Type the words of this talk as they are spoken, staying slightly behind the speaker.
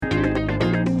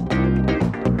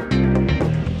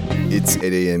It's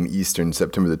 8 a.m. Eastern,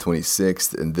 September the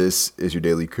 26th, and this is your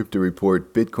daily crypto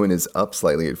report. Bitcoin is up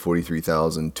slightly at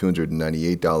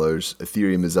 $43,298.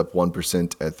 Ethereum is up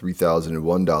 1% at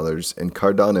 $3,001, and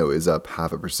Cardano is up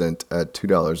 0.5% at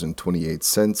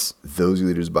 $2.28. Those are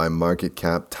leaders by market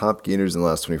cap. Top gainers in the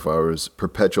last 24 hours: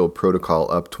 Perpetual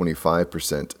Protocol up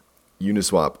 25%,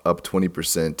 Uniswap up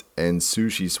 20%, and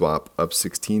Sushiswap up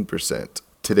 16%.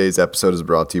 Today's episode is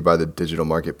brought to you by the digital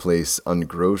marketplace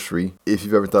Ungrocery. If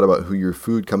you've ever thought about who your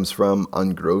food comes from,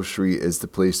 Ungrocery is the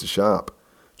place to shop.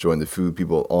 Join the food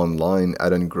people online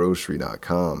at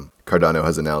ungrocery.com. Cardano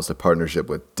has announced a partnership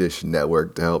with Dish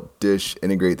Network to help Dish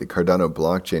integrate the Cardano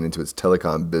blockchain into its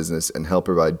telecom business and help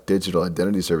provide digital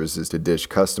identity services to Dish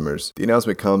customers. The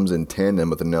announcement comes in tandem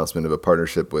with an announcement of a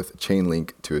partnership with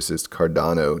Chainlink to assist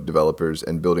Cardano developers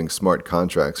in building smart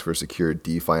contracts for secure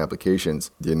DeFi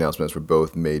applications. The announcements were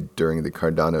both made during the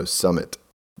Cardano Summit.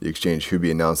 The exchange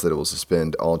Huobi announced that it will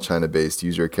suspend all China-based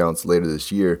user accounts later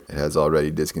this year. It has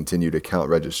already discontinued account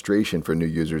registration for new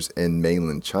users in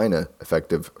mainland China,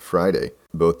 effective Friday.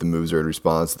 Both the moves are in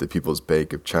response to the People's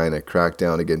Bank of China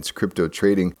crackdown against crypto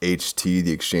trading. HT,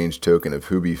 the exchange token of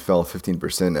Huobi, fell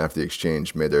 15% after the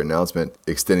exchange made their announcement,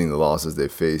 extending the losses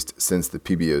they've faced since the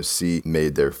PBOC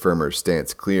made their firmer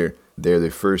stance clear. They are the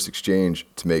first exchange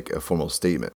to make a formal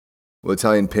statement. Well,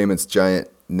 Italian payments giant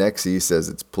Nexi says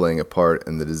it's playing a part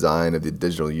in the design of the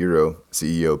digital euro.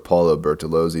 CEO Paolo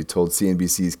Bertolozzi told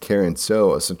CNBC's Karen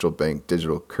So a central bank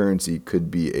digital currency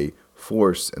could be a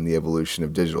force in the evolution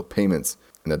of digital payments,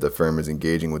 and that the firm is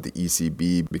engaging with the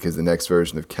ECB because the next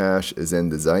version of cash is in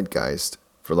the zeitgeist.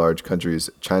 For large countries,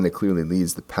 China clearly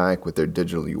leads the pack with their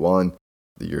digital yuan.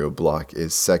 The Euro bloc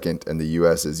is second, and the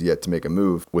U.S. is yet to make a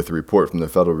move, with a report from the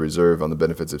Federal Reserve on the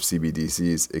benefits of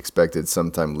CBDCs expected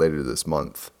sometime later this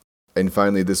month. And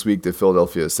finally, this week, the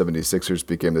Philadelphia 76ers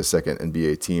became the second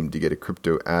NBA team to get a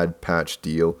crypto ad patch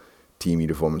deal. Team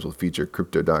uniforms will feature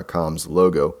Crypto.com's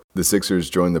logo. The Sixers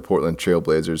joined the Portland Trail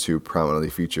Blazers, who prominently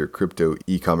feature crypto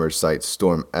e-commerce site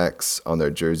StormX on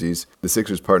their jerseys. The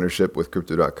Sixers' partnership with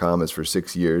Crypto.com is for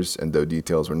 6 years, and though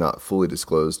details were not fully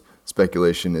disclosed,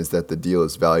 speculation is that the deal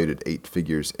is valued at 8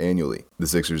 figures annually. The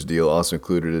Sixers deal also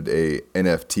included a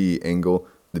NFT angle.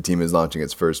 The team is launching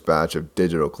its first batch of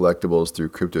digital collectibles through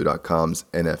Crypto.com's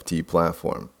NFT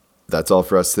platform. That's all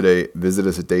for us today. Visit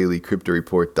us at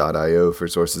dailycryptoreport.io for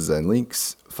sources and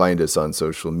links. Find us on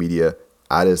social media,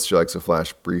 add us to Alexa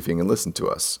Flash Briefing, and listen to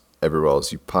us everywhere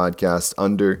else you podcast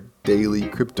under Daily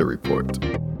Crypto Report.